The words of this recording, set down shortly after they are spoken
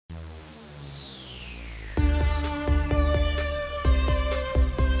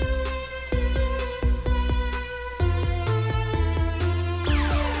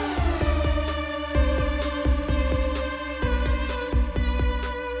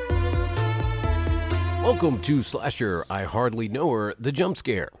Welcome to Slasher, I Hardly Know Her, The Jump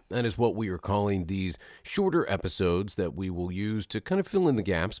Scare. That is what we are calling these shorter episodes that we will use to kind of fill in the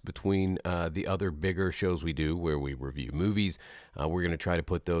gaps between the other bigger shows we do where we review movies. We're going to try to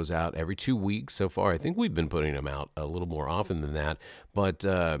put those out every 2 weeks so far. I think we've been putting them out a little more often than that. But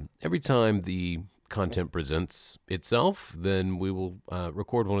every time the content presents itself, then we will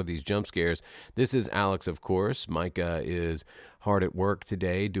record one of these jump scares. This is Alex, of course. Micah is hard at work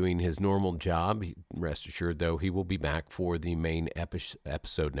today doing his normal job. Rest assured, though, he will be back for the main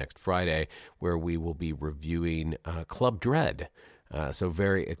episode next Friday, where we will be reviewing Club Dread. So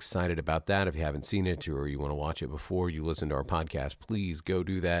very excited about that. If you haven't seen it or you want to watch it before you listen to our podcast, please go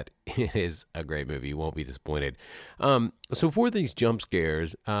do that. It is a great movie. You won't be disappointed. So for these jump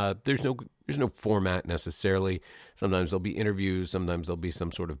scares, there's no format necessarily. Sometimes there'll be interviews. Sometimes there'll be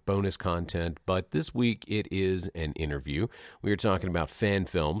some sort of bonus content. But this week it is an interview. We are talking about fan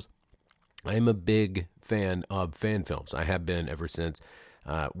films. I am a big fan of fan films. I have been ever since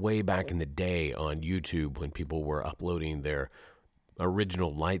way back in the day on YouTube when people were uploading their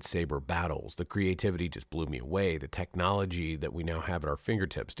original lightsaber battles. The creativity just blew me away. The technology that we now have at our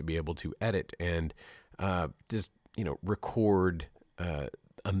fingertips to be able to edit and record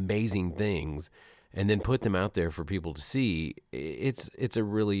amazing things and then put them out there for people to see. It's a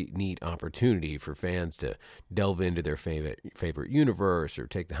really neat opportunity for fans to delve into their favorite universe or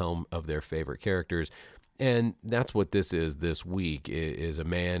take the helm of their favorite characters. And that's what this is this week, is a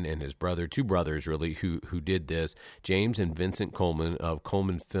man and his brother, two brothers really, who did this, James and Vincent Coleman of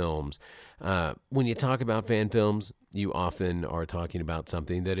Coleman Films. When you talk about fan films, you often are talking about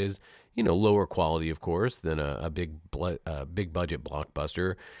something that is, lower quality, of course, than a big budget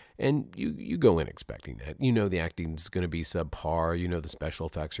blockbuster. And you go in expecting that. The acting's going to be subpar. The special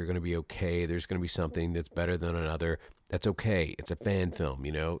effects are going to be okay. There's going to be something that's better than another. That's okay. It's a fan film.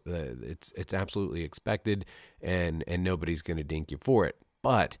 It's absolutely expected, and nobody's going to dink you for it.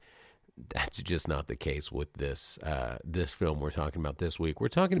 But that's just not the case with this film we're talking about this week. We're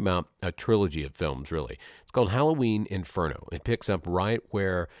talking about a trilogy of films, really. It's called Halloween Inferno. It picks up right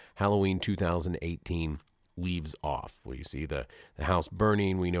where Halloween 2018 leaves off. Well, you see the house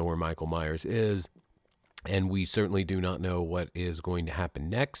burning. We know where Michael Myers is. And we certainly do not know what is going to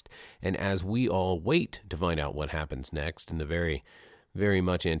happen next. And as we all wait to find out what happens next in the very, very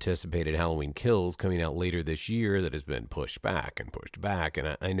much anticipated Halloween Kills coming out later this year that has been pushed back.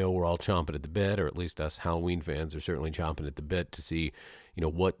 And I know we're all chomping at the bit, or at least us Halloween fans are certainly chomping at the bit to see,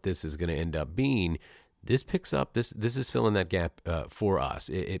 what this is going to end up being. This picks up, this is filling that gap for us.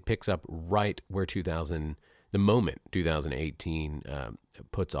 It picks up right where the moment 2018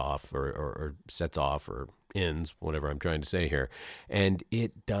 puts off or sets off or ends, whatever I'm trying to say here. And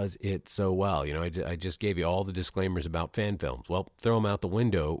it does it so well. I just gave you all the disclaimers about fan films. Well, throw them out the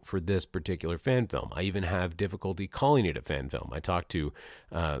window for this particular fan film. I even have difficulty calling it a fan film. I talked to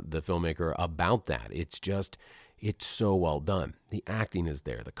the filmmaker about that. It's so well done. The acting is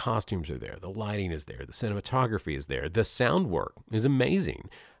there. The costumes are there. The lighting is there. The cinematography is there. The sound work is amazing.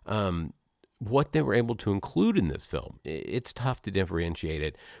 What they were able to include in this film, it's tough to differentiate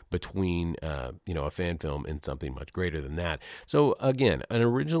it between, a fan film and something much greater than that. So again,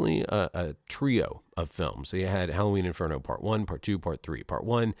 originally a trio of films. So you had Halloween Inferno Part 1, Part 2, Part 3. Part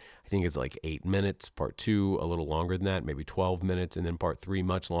 1, I think it's like 8 minutes. Part 2, a little longer than that, maybe 12 minutes. And then Part 3,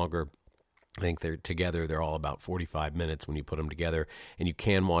 much longer. I think they're all about 45 minutes when you put them together. And you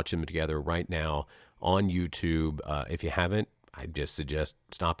can watch them together right now on YouTube. If you haven't, I just suggest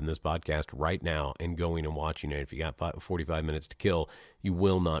stopping this podcast right now and going and watching it. If you got 45 minutes to kill, you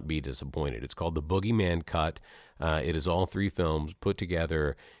will not be disappointed. It's called The Boogeyman Cut. It is all 3 films put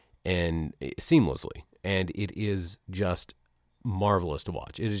together and seamlessly, and it is just marvelous to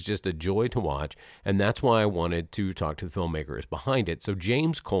watch. It is just a joy to watch, and that's why I wanted to talk to the filmmakers behind it. So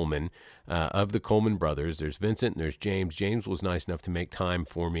James Coleman of the Coleman brothers, there's Vincent and there's James. James was nice enough to make time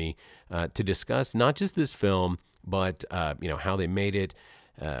for me to discuss not just this film, but how they made it,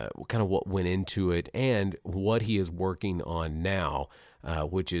 kind of what went into it, and what he is working on now,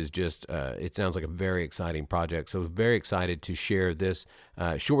 which is just, it sounds like a very exciting project. So very excited to share this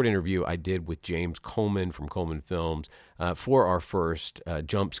short interview I did with James Coleman from Coleman Films for our first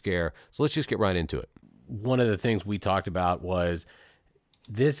jump scare. So let's just get right into it. One of the things we talked about was,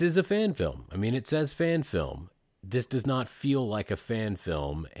 this is a fan film. I mean, it says fan film. This does not feel like a fan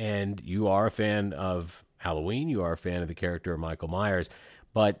film, and you are a fan of Halloween, you are a fan of the character of Michael Myers,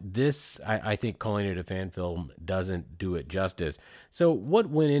 but this, I think calling it a fan film doesn't do it justice. So what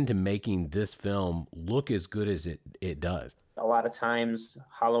went into making this film look as good as it does? A lot of times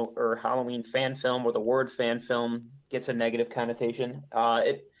Halloween fan film, or the word fan film, gets a negative connotation.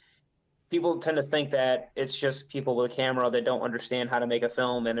 people tend to think that it's just people with a camera that don't understand how to make a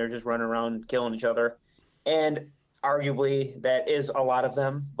film and they're just running around killing each other. And arguably, that is a lot of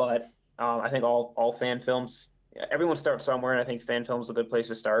them. But I think all fan films, everyone starts somewhere, and I think fan films is a good place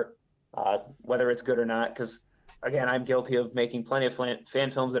to start, whether it's good or not. Because again, I'm guilty of making plenty of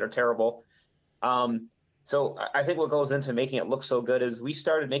fan films that are terrible. Um, so I think what goes into making it look so good is we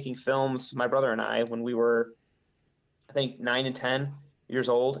started making films, my brother and I, when we were, I think, 9 and 10 years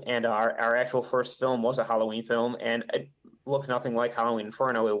old, and our actual first film was a Halloween film, and it looked nothing like Halloween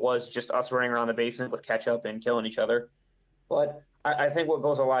Inferno. It was just us running around the basement with ketchup and killing each other. But I think what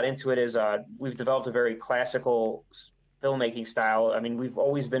goes a lot into it is we've developed a very classical filmmaking style. I mean, we've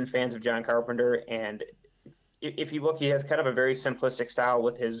always been fans of John Carpenter, and if you look, he has kind of a very simplistic style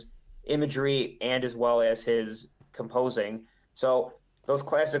with his imagery and as well as his composing. So those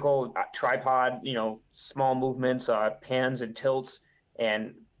classical tripod, small movements, pans and tilts,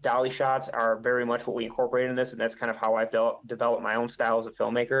 and dolly shots are very much what we incorporate in this, and that's kind of how I've developed my own style as a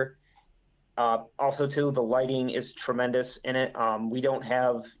filmmaker. Also, too, the lighting is tremendous in it. We don't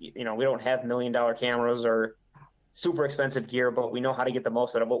have $1 million cameras or super expensive gear, but we know how to get the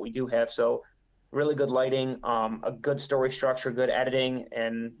most out of what we do have. So, really good lighting, a good story structure, good editing,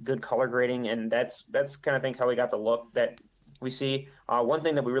 and good color grading, and that's kind of think how we got the look that we see. One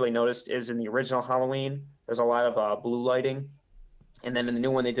thing that we really noticed is in the original Halloween, there's a lot of blue lighting, and then in the new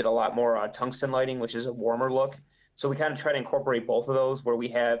one they did a lot more tungsten lighting, which is a warmer look. So we kind of try to incorporate both of those, where we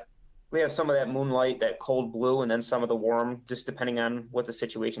have some of that moonlight, that cold blue, and then some of the warm, just depending on what the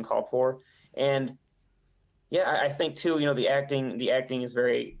situation called for. And yeah, I think too, the acting is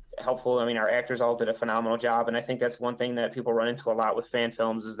very helpful. I mean, our actors all did a phenomenal job, and I think that's one thing that people run into a lot with fan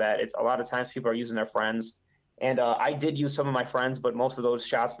films is that it's a lot of times people are using their friends. And I did use some of my friends, but most of those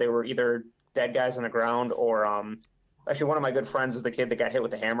shots they were either dead guys on the ground or actually one of my good friends is the kid that got hit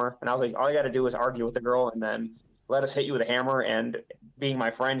with the hammer, and I was like, all you got to do is argue with the girl, and then let us hit you with a hammer. And being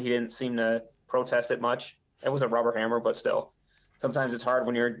my friend, he didn't seem to protest it much. It was a rubber hammer, but still, sometimes it's hard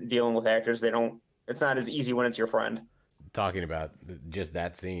when you're dealing with actors. It's not as easy when it's your friend. Talking about just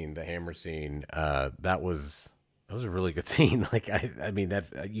that scene, the hammer scene, that was a really good scene. Like I mean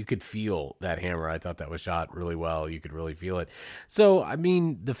that you could feel that hammer. I thought that was shot really well. You could really feel it. So I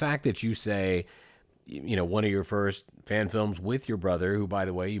mean, the fact that you say, one of your first fan films with your brother, who by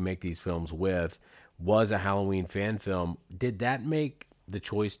the way you make these films with, was a Halloween fan film. Did that make the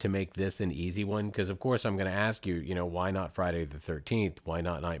choice to make this an easy one? Because of course I'm going to ask you, why not Friday the 13th? Why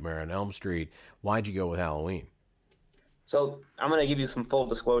not Nightmare on Elm Street? Why'd you go with Halloween? So I'm going to give you some full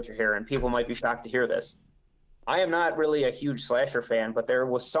disclosure here, and people might be shocked to hear this. I am not really a huge slasher fan, but there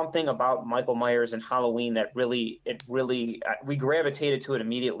was something about Michael Myers and Halloween that we gravitated to it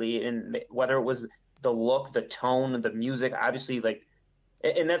immediately. And whether it was the look, the tone, the music, obviously, like,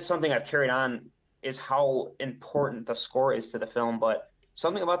 and that's something I've carried on is how important the score is to the film. But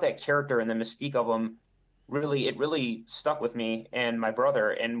something about that character and the mystique of him really stuck with me and my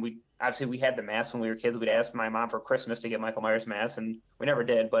brother. And we had the mask when we were kids. We'd ask my mom for Christmas to get Michael Myers mask, and we never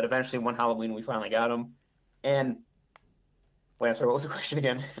did. But eventually, one Halloween, we finally got him. And wait, I'm sorry, what was the question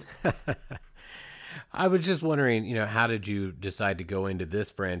again? I was just wondering, how did you decide to go into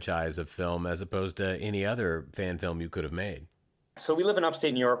this franchise of film as opposed to any other fan film you could have made? So we live in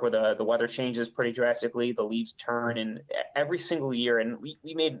upstate New York where the weather changes pretty drastically, the leaves turn, and every single year, and we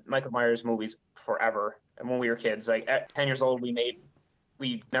made Michael Myers movies forever. And when we were kids, like at 10 years old,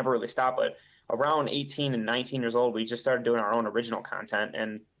 we never really stopped, but around 18 and 19 years old, we just started doing our own original content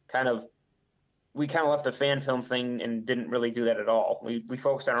and we kind of left the fan film thing and didn't really do that at all. We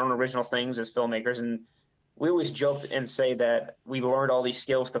focused on our own original things as filmmakers, and we always joke and say that we learned all these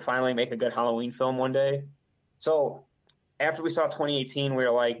skills to finally make a good Halloween film one day. So after we saw 2018, we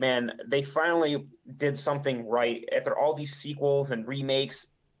were like, man, they finally did something right. After all these sequels and remakes,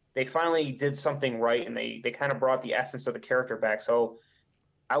 they finally did something right, and they kind of brought the essence of the character back. So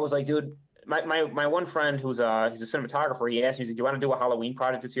I was like, dude, my one friend he's a cinematographer, he asked me, he's like, do you want to do a Halloween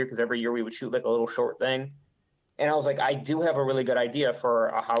project this year? Because every year we would shoot like a little short thing. And I was like, I do have a really good idea for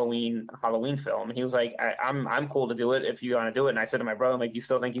a Halloween film. And he was like, I'm cool to do it if you want to do it. And I said to my brother, I'm like, you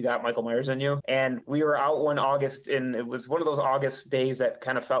still think you got Michael Myers in you? And we were out one August, and it was one of those August days that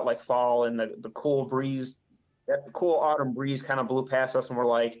kind of felt like fall, and the cool breeze, that cool autumn breeze kind of blew past us, and we're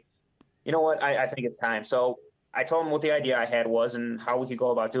like, you know what? I think it's time. So I told him what the idea I had was and how we could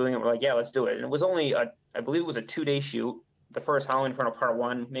go about doing it. We're like, yeah, let's do it. And it was only I believe it was a 2-day shoot. The first Halloween Inferno Part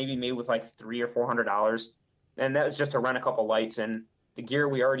One, maybe made with like $300 or $400, and that was just to rent a couple lights and the gear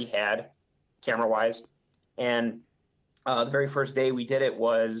we already had, camera wise. And the very first day we did it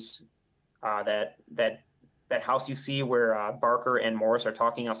was that that house you see where Barker and Morris are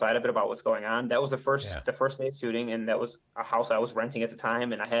talking outside a bit about what's going on. That was the Yeah. first day of shooting, and that was a house I was renting at the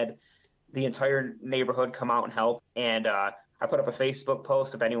time, and I had the entire neighborhood come out and help. And I put up a Facebook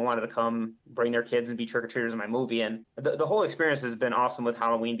post if anyone wanted to come bring their kids and be trick-or-treaters in my movie. And the whole experience has been awesome with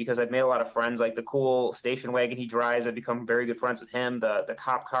Halloween because I've made a lot of friends, like the cool station wagon he drives. I've become very good friends with him. The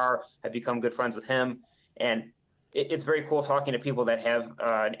cop car, I've become good friends with him. And it's very cool talking to people that have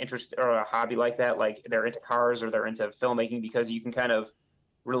an interest or a hobby like that, like they're into cars or they're into filmmaking, because you can kind of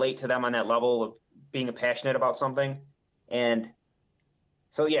relate to them on that level of being passionate about something. And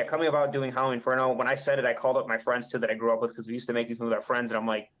so yeah, coming about doing Halloween Inferno, when I said it, I called up my friends too that I grew up with, because we used to make these movies with our friends, and I'm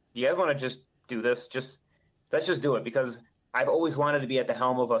like, you guys want to just do this? Let's just do it, because I've always wanted to be at the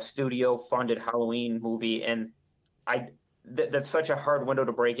helm of a studio funded Halloween movie, and that's such a hard window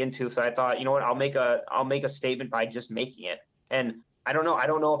to break into. So I thought, you know what, I'll make a statement by just making it. And I don't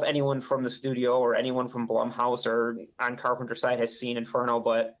know if anyone from the studio or anyone from Blumhouse or on Carpenter side has seen Inferno,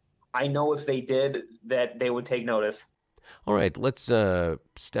 but I know if they did, that they would take notice. All right, let's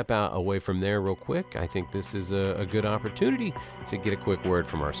step out away from there real quick. I think this is a good opportunity to get a quick word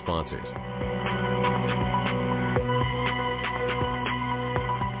from our sponsors.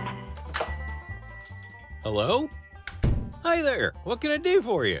 Hello? Hi there. What can I do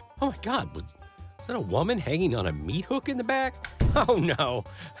for you? Oh my God, is that a woman hanging on a meat hook in the back? Oh no,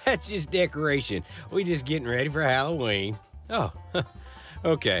 that's just decoration. We just getting ready for Halloween. Oh,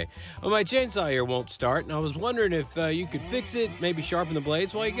 okay. Well, my chainsaw here won't start, and I was wondering if you could fix it, maybe sharpen the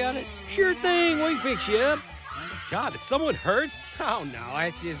blades while you got it. Sure thing, we can fix you up. God, is someone hurt? Oh no,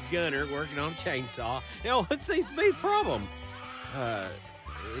 that's just Gunner working on a chainsaw. Now, what's the speed problem?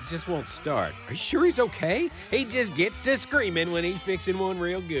 It just won't start. Are you sure he's okay? He just gets to screaming when he's fixing one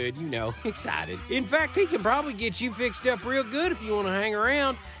real good, you know, excited. In fact, he can probably get you fixed up real good if you want to hang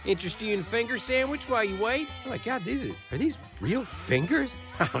around. Interest you in a finger sandwich while you wait? Oh my God, are these real fingers?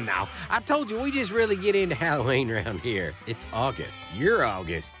 Oh no, I told you we just really get into Halloween around here. It's August. You're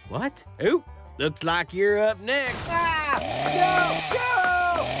August. What? Oop, looks like you're up next. Ah! Go!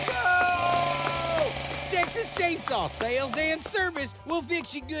 Texas Chainsaw Sales and Service will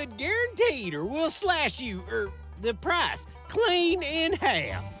fix you good guaranteed, or we'll slash you, the price, clean in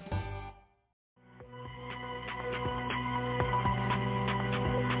half.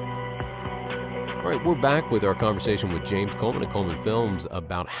 All right, we're back with our conversation with James Coleman at Coleman Films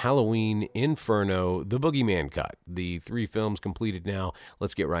about Halloween Inferno, The Boogeyman Cut. The 3 films completed now.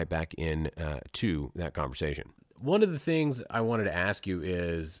 Let's get right back to that conversation. One of the things I wanted to ask you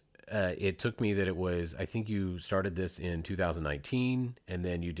is, it took me that it was, I think you started this in 2019, and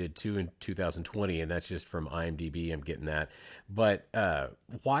then you did 2 in 2020, and that's just from IMDb. I'm getting that. But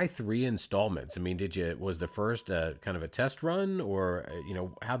why 3 installments? I mean, was the first kind of a test run, or,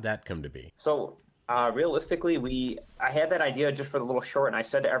 how'd that come to be? So realistically, I had that idea just for the little short, and I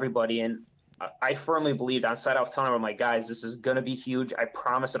said to everybody, and I firmly believed on set, I was telling them, I'm like, guys, this is going to be huge. I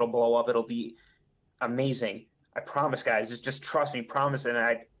promise it'll blow up. It'll be amazing. I promise, guys, just trust me, promise. And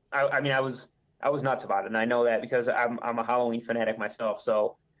I mean, I was nuts about it, and I know that because I'm a Halloween fanatic myself.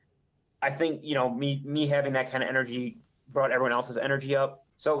 So I think, me having that kind of energy brought everyone else's energy up.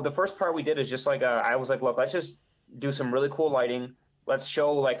 So the first part we did is just like, I was like, look, let's just do some really cool lighting. Let's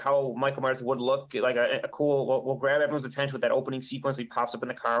show like how Michael Myers would look, like a cool. We'll grab everyone's attention with that opening sequence. He pops up in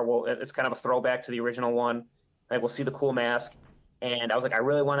the car. Well, it's kind of a throwback to the original one. Like, we'll see the cool mask. And I was like, I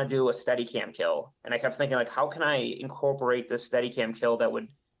really want to do a Steadicam kill. And I kept thinking, like, how can I incorporate this Steadicam kill that would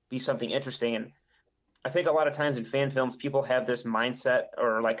be something interesting? And I think a lot of times in fan films, people have this mindset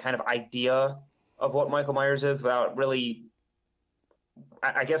or like kind of idea of what Michael Myers is without really,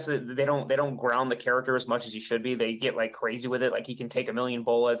 I guess they don't ground the character as much as he should be. They get like crazy with it. Like, he can take a million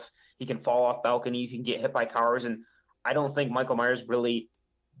bullets, he can fall off balconies, he can get hit by cars. And I don't think Michael Myers really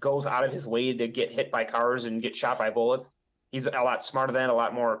goes out of his way to get hit by cars and get shot by bullets. He's a lot smarter than that, a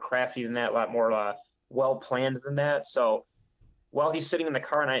lot more crafty than that, a lot more well-planned than that. So while he's sitting in the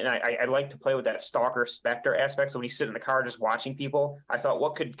car, and I like to play with that stalker specter aspect. So when he's sitting in the car just watching people, I thought,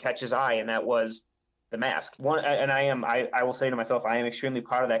 what could catch his eye? And that was the mask. I will say to myself, I am extremely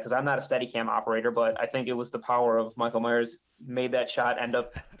proud of that, because I'm not a Steadicam operator, but I think it was the power of Michael Myers made that shot end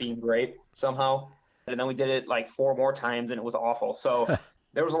up being great somehow. And then we did it like 4 more times, and it was awful. So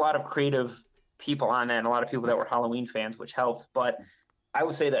there was a lot of creative people on that, and a lot of people that were Halloween fans, which helped. But I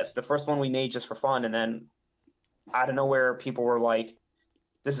would say this, the first one we made just for fun, and then out of nowhere, people were like,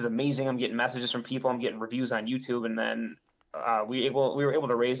 this is amazing. I'm getting messages from people. I'm getting reviews on YouTube. And then we were able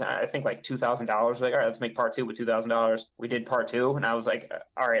to raise, I think, like $2,000. Like, all right, let's make part 2 with $2,000. We did part 2. And I was like,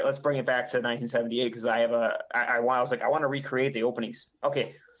 all right, let's bring it back to 1978. Cause I was like, I want to recreate the openings.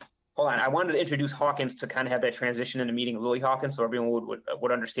 Okay. hold on. I wanted to introduce Hawkins to kind of have that transition into meeting Lily Hawkins, so everyone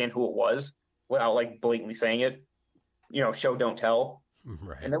would understand who it was without like blatantly saying it. Show don't tell.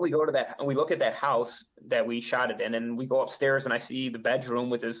 Right. And then we go to that, and we look at that house that we shot it in, and we go upstairs, and I see the bedroom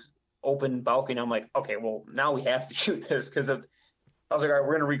with this open balcony. I'm like, okay, well, now we have to shoot this I was like, all right,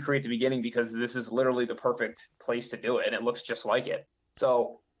 we're going to recreate the beginning because this is literally the perfect place to do it, and it looks just like it.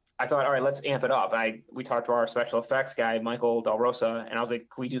 So I thought, all right, let's amp it up. We talked to our special effects guy, Michael Del Rosa, and I was like,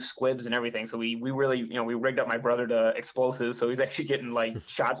 can we do squibs and everything? So we really, we rigged up my brother to explosives, so he's actually getting like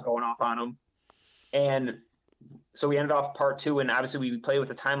shots going off on him. And so we ended off part 2, and obviously we played with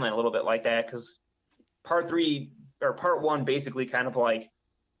the timeline a little bit like that because part 1 basically kind of like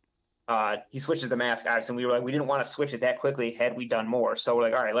he switches the mask, obviously, and we were like, we didn't want to switch it that quickly had we done more. So we're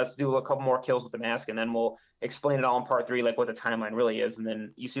like, all right, let's do a couple more kills with the mask, and then we'll explain it all in part 3, like what the timeline really is. And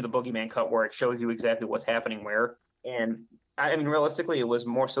then you see the Boogeyman cut where it shows you exactly what's happening where. And I mean, realistically, it was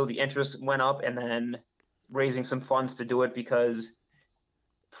more so the interest went up and then raising some funds to do it because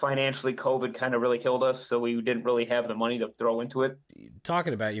financially COVID kind of really killed us, so we didn't really have the money to throw into it.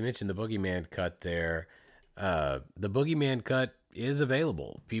 Talking about, you mentioned the Boogeyman cut there. The Boogeyman cut is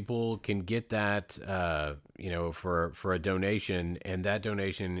available. People can get that for a donation, and that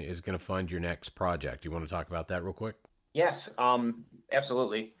donation is going to fund your next project. You want to talk about that real quick? Yes,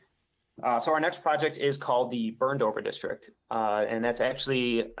 absolutely. So our next project is called the Burned Over District, and that's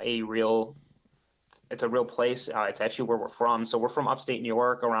actually a real place. It's actually where we're from. So we're from upstate New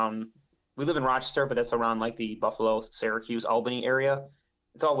York, we live in Rochester, but that's around like the Buffalo, Syracuse, Albany area.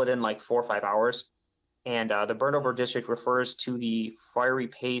 It's all within like 4 or 5 hours. And the Burned Over District refers to the fiery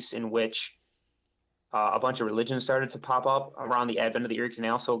pace in which a bunch of religions started to pop up around the advent of the Erie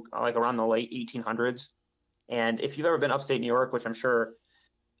Canal. So like around the late 1800s. And if you've ever been upstate New York, which I'm sure,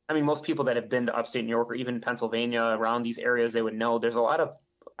 I mean, most people that have been to upstate New York or even Pennsylvania, around these areas, they would know there's a lot of,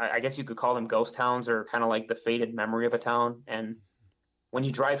 I guess you could call them ghost towns, or kind of like the faded memory of a town. And when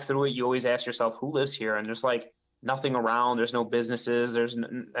you drive through it, you always ask yourself, who lives here? And there's like nothing around. There's no businesses.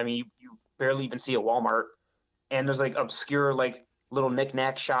 You barely even see a Walmart. And there's like obscure, like little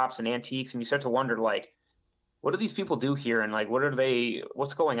knick-knack shops and antiques. And you start to wonder, like, what do these people do here? And like,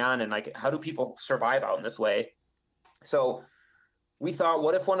 what's going on? And like, how do people survive out in this way? So we thought,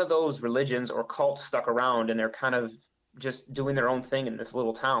 what if one of those religions or cults stuck around and they're kind of just doing their own thing in this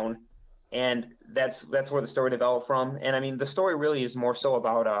little town? And that's where the story developed from. And I mean, the story really is more so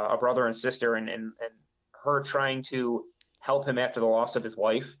about a brother and sister and her trying to help him after the loss of his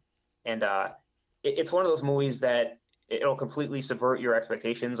wife. And it's one of those movies that it'll completely subvert your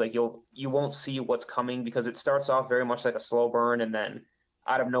expectations. Like you won't see what's coming because it starts off very much like a slow burn, and then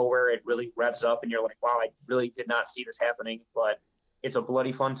out of nowhere it really revs up and you're like, wow, I really did not see this happening. But it's a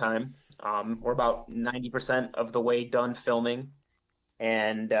bloody fun time. We're about 90% of the way done filming.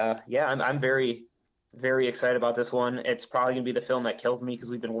 And I'm very, very excited about this one. It's probably going to be the film that kills me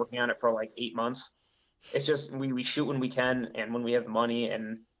because we've been working on it for like 8 months. It's just we shoot when we can and when we have the money.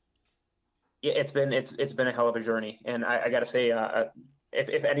 And it's been a hell of a journey. And I got to say,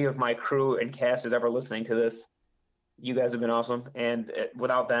 if any of my crew and cast is ever listening to this, you guys have been awesome. And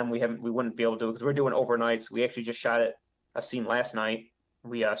without them, we wouldn't be able to do it because we're doing overnights. We actually just shot a scene last night.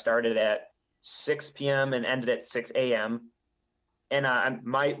 We started at 6 p.m. and ended at 6 a.m. And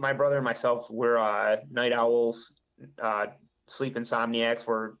my brother and myself, we're night owls, sleep insomniacs.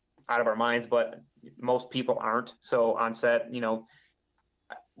 We're out of our minds, but most people aren't. So on set,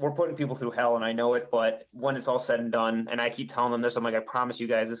 we're putting people through hell, and I know it. But when it's all said and done, and I keep telling them this, I'm like, I promise you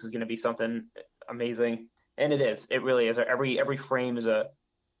guys, this is going to be something amazing, and it is. It really is. Every frame is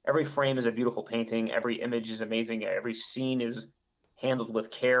a beautiful painting. Every image is amazing. Every scene is handled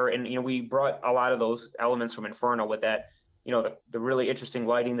with care, and we brought a lot of those elements from Inferno with that. The really interesting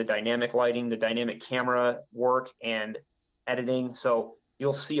lighting, the dynamic camera work and editing. So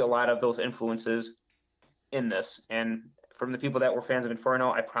you'll see a lot of those influences in this. And from the people that were fans of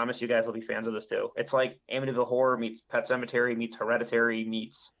Inferno, I promise you guys will be fans of this too. It's like Amityville Horror meets Pet Sematary meets Hereditary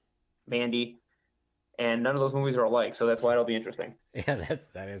meets Mandy. And none of those movies are alike, so that's why it'll be interesting. Yeah,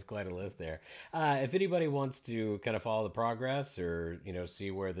 that is quite a list there. If anybody wants to kind of follow the progress, or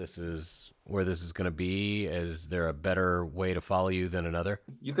see where this is going to be, is there a better way to follow you than another?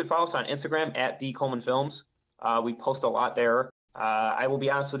 You could follow us on Instagram at The Coleman Films. We post a lot there. I will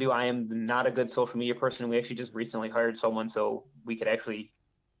be honest with you, I am not a good social media person. We actually just recently hired someone so we could actually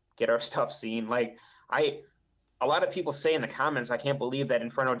get our stuff seen. Like a lot of people say in the comments, I can't believe that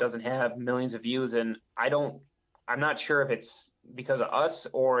Inferno doesn't have millions of views. And I'm not sure if it's because of us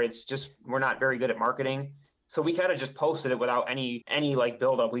or it's just, we're not very good at marketing. So we kind of just posted it without any like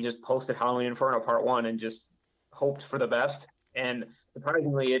build up. We just posted Halloween Inferno Part 1 and just hoped for the best. And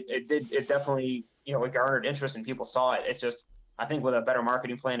surprisingly, it definitely, it garnered interest and people saw it. It's just, I think with a better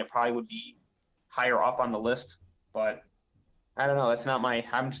marketing plan, it probably would be higher up on the list. But I don't know. That's not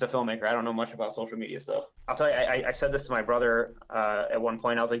I'm just a filmmaker. I don't know much about social media stuff. I'll tell you, I said this to my brother at one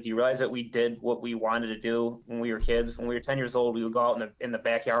point. I was like, do you realize that we did what we wanted to do when we were kids? When we were 10 years old, we would go out in the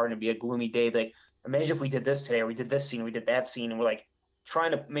backyard and it'd be a gloomy day. Like, imagine if we did this today, or we did this scene, we did that scene. And we're like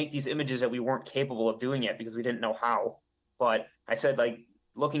trying to make these images that we weren't capable of doing yet because we didn't know how. But I said, like,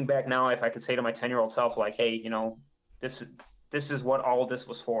 looking back now, if I could say to my 10-year-old self, like, hey, this is what all of this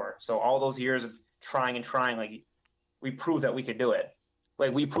was for. So all those years of trying and trying, like, we proved that we could do it.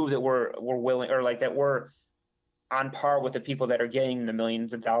 Like, we proved that we're willing, or like that we're on par with the people that are getting the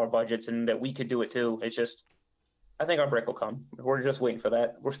millions of dollar budgets, and that we could do it too. It's just, I think our break will come. We're just waiting for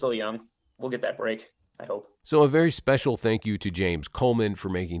that. We're still young. We'll get that break, I hope. So a very special thank you to James Coleman for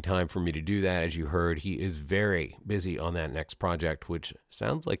making time for me to do that. As you heard, he is very busy on that next project, which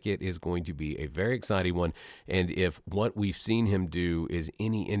sounds like it is going to be a very exciting one. And if what we've seen him do is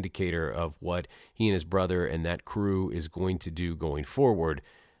any indicator of what he and his brother and that crew is going to do going forward,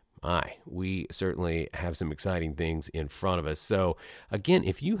 we certainly have some exciting things in front of us. So again,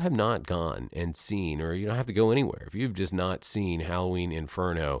 if you have not gone and seen, or you don't have to go anywhere, if you've just not seen Halloween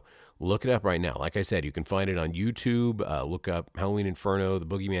Inferno, look it up right now. Like I said, you can find it on YouTube. Look up Halloween Inferno, the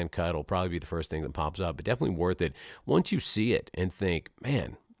Boogeyman Cut. It'll probably be the first thing that pops up, but definitely worth it. Once you see it and think,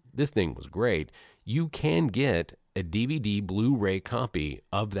 man, this thing was great, you can get a DVD Blu-ray copy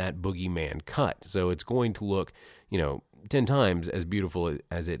of that Boogeyman Cut. So it's going to look, 10 times as beautiful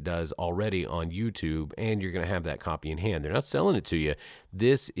as it does already on YouTube, and you're going to have that copy in hand. They're not selling it to you.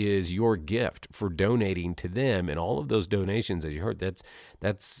 This is your gift for donating to them, and all of those donations, as you heard,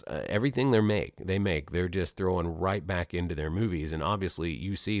 that's everything they make. They're just throwing right back into their movies, and obviously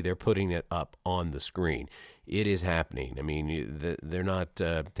you see they're putting it up on the screen. It is happening. I mean, they're not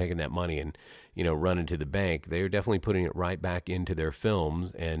taking that money and running to the bank. They're definitely putting it right back into their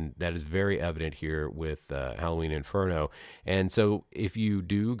films, and that is very evident here with Halloween Inferno. And so if you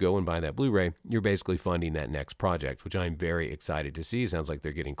do go and buy that Blu-ray, you're basically funding that next project, which I'm very excited to see. Sounds like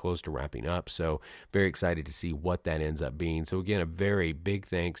they're getting close to wrapping up, so very excited to see what that ends up being. So again, a very big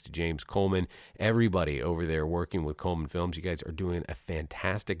thanks to James Coleman, everybody over there working with Coleman Films. You guys are doing a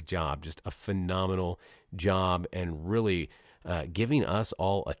fantastic job, just a phenomenal job, and really giving us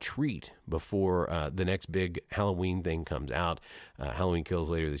all a treat before the next big Halloween thing comes out. Halloween Kills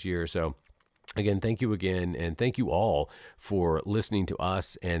later this year. So again, thank you again, and thank you all for listening to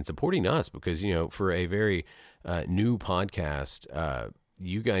us and supporting us, because, for a very new podcast,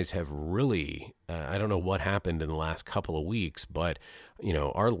 you guys have really, I don't know what happened in the last couple of weeks, but,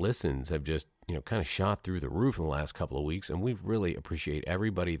 our listens have just, kind of shot through the roof in the last couple of weeks. And we really appreciate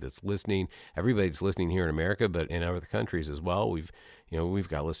everybody that's listening here in America, but in other countries as well. We've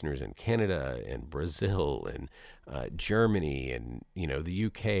got listeners in Canada and Brazil and Germany and, the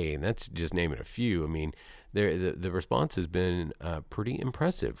UK, and that's just naming a few. I mean, the response has been pretty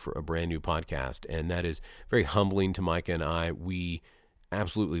impressive for a brand new podcast, and that is very humbling to Micah and I. We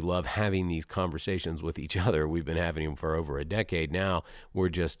absolutely love having these conversations with each other. We've been having them for over a decade now. We're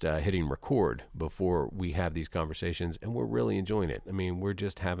just hitting record before we have these conversations, and we're really enjoying it. I mean, we're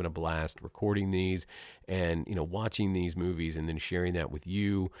just having a blast recording these and, watching these movies and then sharing that with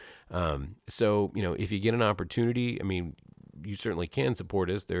you. So, if you get an opportunity, I mean, you certainly can support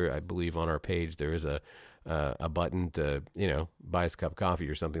us. There, I believe on our page, there is a button to, buy us a cup of coffee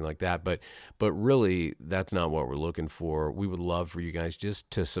or something like that. But really, that's not what we're looking for. We would love for you guys just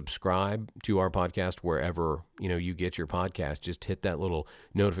to subscribe to our podcast wherever, you get your podcast. Just hit that little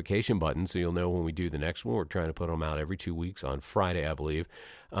notification button so you'll know when we do the next one. We're trying to put them out every 2 weeks on Friday, I believe.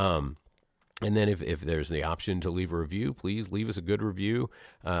 And then if there's the option to leave a review, please leave us a good review.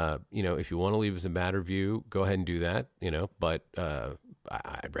 If you want to leave us a bad review, go ahead and do that, but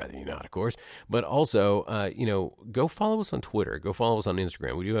I'd rather you not, of course. But also, go follow us on Twitter. Go follow us on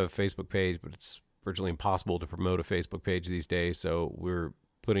Instagram. We do have a Facebook page, but it's virtually impossible to promote a Facebook page these days. So we're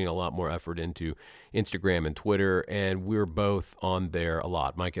putting a lot more effort into Instagram and Twitter, and we're both on there a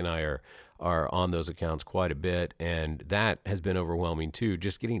lot. Mike and I are on those accounts quite a bit, and that has been overwhelming too.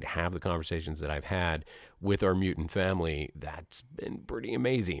 Just getting to have the conversations that I've had with our mutant family, that's been pretty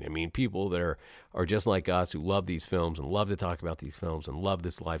amazing. I mean, people that are just like us, who love these films and love to talk about these films and love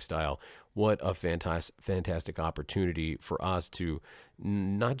this lifestyle. What a fantastic opportunity for us to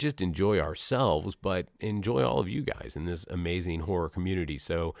not just enjoy ourselves, but enjoy all of you guys in this amazing horror community.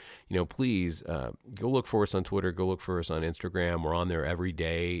 So, please go look for us on Twitter. Go look for us on Instagram. We're on there every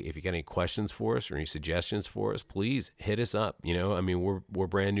day. If you got any questions questions for us or any suggestions for us, please hit us up. You know, I mean, we're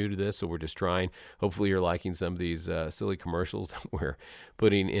brand new to this, so we're just trying. Hopefully you're liking some of these silly commercials that we're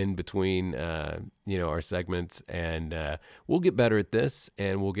putting in between, our segments. And we'll get better at this,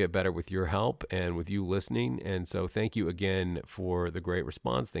 and we'll get better with your help and with you listening. And so thank you again for the great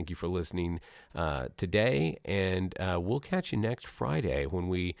response. Thank you for listening today. And we'll catch you next Friday when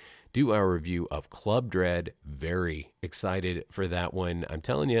we do our review of Club Dread. Very excited for that one. I'm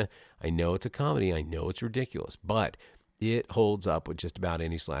telling you, I know it's a comedy. I know it's ridiculous, but it holds up with just about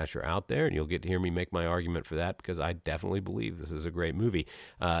any slasher out there, and you'll get to hear me make my argument for that because I definitely believe this is a great movie.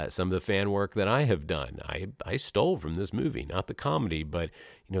 Some of the fan work that I have done, I stole from this movie, not the comedy, but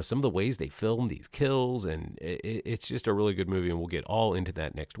some of the ways they filmed these kills, and it's just a really good movie, and we'll get all into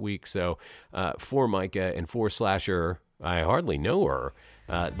that next week. So for Micah and for Slasher, I hardly know her.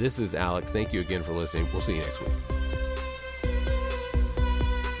 This is Alex. Thank you again for listening. We'll see you next week.